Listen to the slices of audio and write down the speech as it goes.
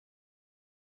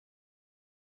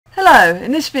Hello,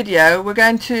 in this video we're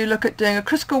going to look at doing a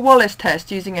Kruskal-Wallis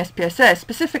test using SPSS,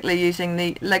 specifically using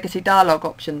the Legacy Dialog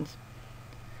options.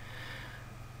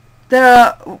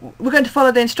 We're going to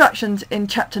follow the instructions in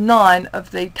chapter 9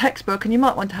 of the textbook, and you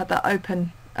might want to have that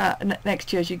open next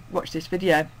to you as you watch this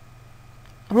video.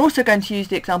 We're also going to use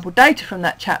the example data from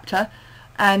that chapter,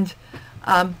 and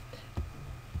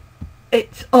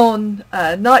it's on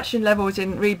nitrogen levels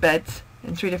in reed beds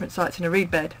in 3 different sites in a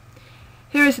reed bed.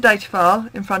 Here is the data file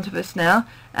in front of us now,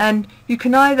 and you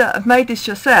can either have made this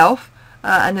yourself,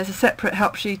 and there's a separate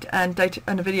help sheet and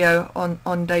a video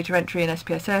on data entry in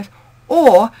SPSS,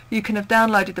 or you can have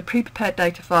downloaded the pre-prepared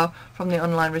data file from the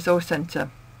online resource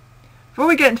centre. Before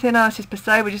we get into the analysis per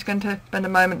se, we're just going to spend a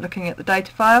moment looking at the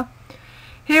data file.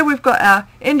 Here we've got our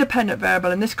independent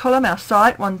variable in this column, our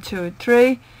site 1, 2 and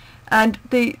 3, and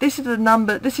this is the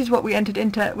number. This is what we would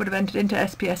have entered into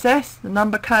SPSS, the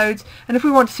number codes, and if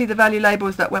we want to see the value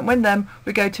labels that went with them,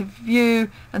 we go to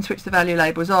View and switch the value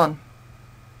labels on.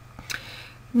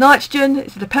 Nitrogen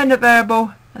is a dependent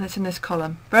variable, and it's in this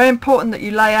column. Very important that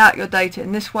you lay out your data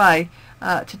in this way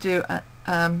to do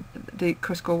the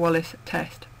Kruskal-Wallis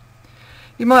test.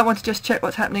 You might want to just check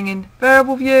what's happening in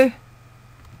variable view.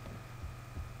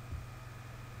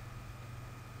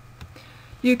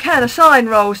 You can assign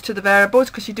roles to the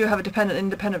variables because you do have a dependent and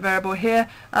independent variable here.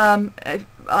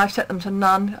 I've set them to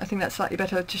none. I think that's slightly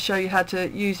better to show you how to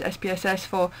use SPSS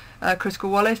for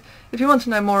Kruskal-Wallis. If you want to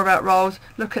know more about roles,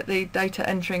 look at the data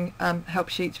entering help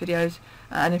sheets videos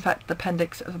and in fact the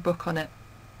appendix of a book on it.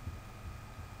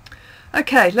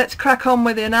 Okay, let's crack on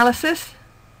with the analysis.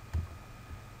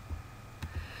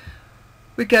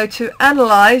 We go to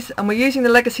Analyze, and we're using the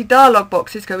Legacy Dialog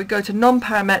boxes, so we go to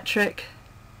Non-Parametric,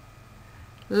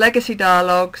 Legacy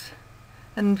Dialogs,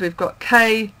 and we've got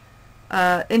K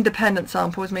independent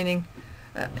samples, meaning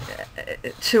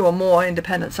 2 or more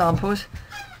independent samples.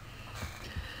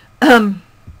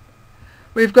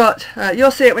 We've got,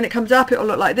 you'll see it when it comes up, it will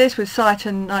look like this with site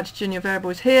and nitrogen, your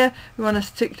variables here. We want to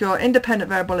stick your independent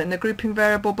variable in the grouping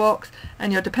variable box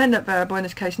and your dependent variable, in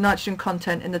this case nitrogen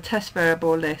content, in the test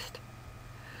variable list.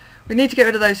 We need to get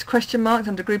rid of those question marks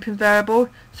under grouping variable,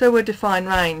 so we'll define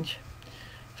range.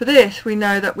 For this, we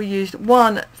know that we used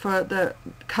 1 for the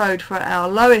code for our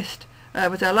lowest,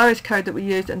 was our lowest code that we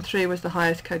used, and 3 was the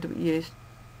highest code that we used.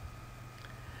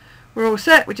 We're all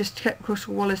set. We just check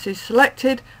Kruskal-Wallis is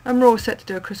selected, and we're all set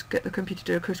to get the computer to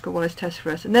do a Kruskal-Wallis test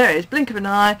for us. And there it is, blink of an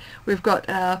eye. We've got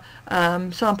our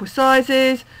sample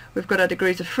sizes, we've got our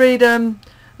degrees of freedom,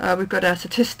 we've got our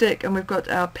statistic, and we've got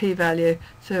our p-value.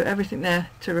 So everything there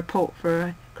to report for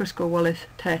a Kruskal-Wallis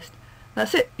test.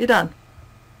 That's it. You're done.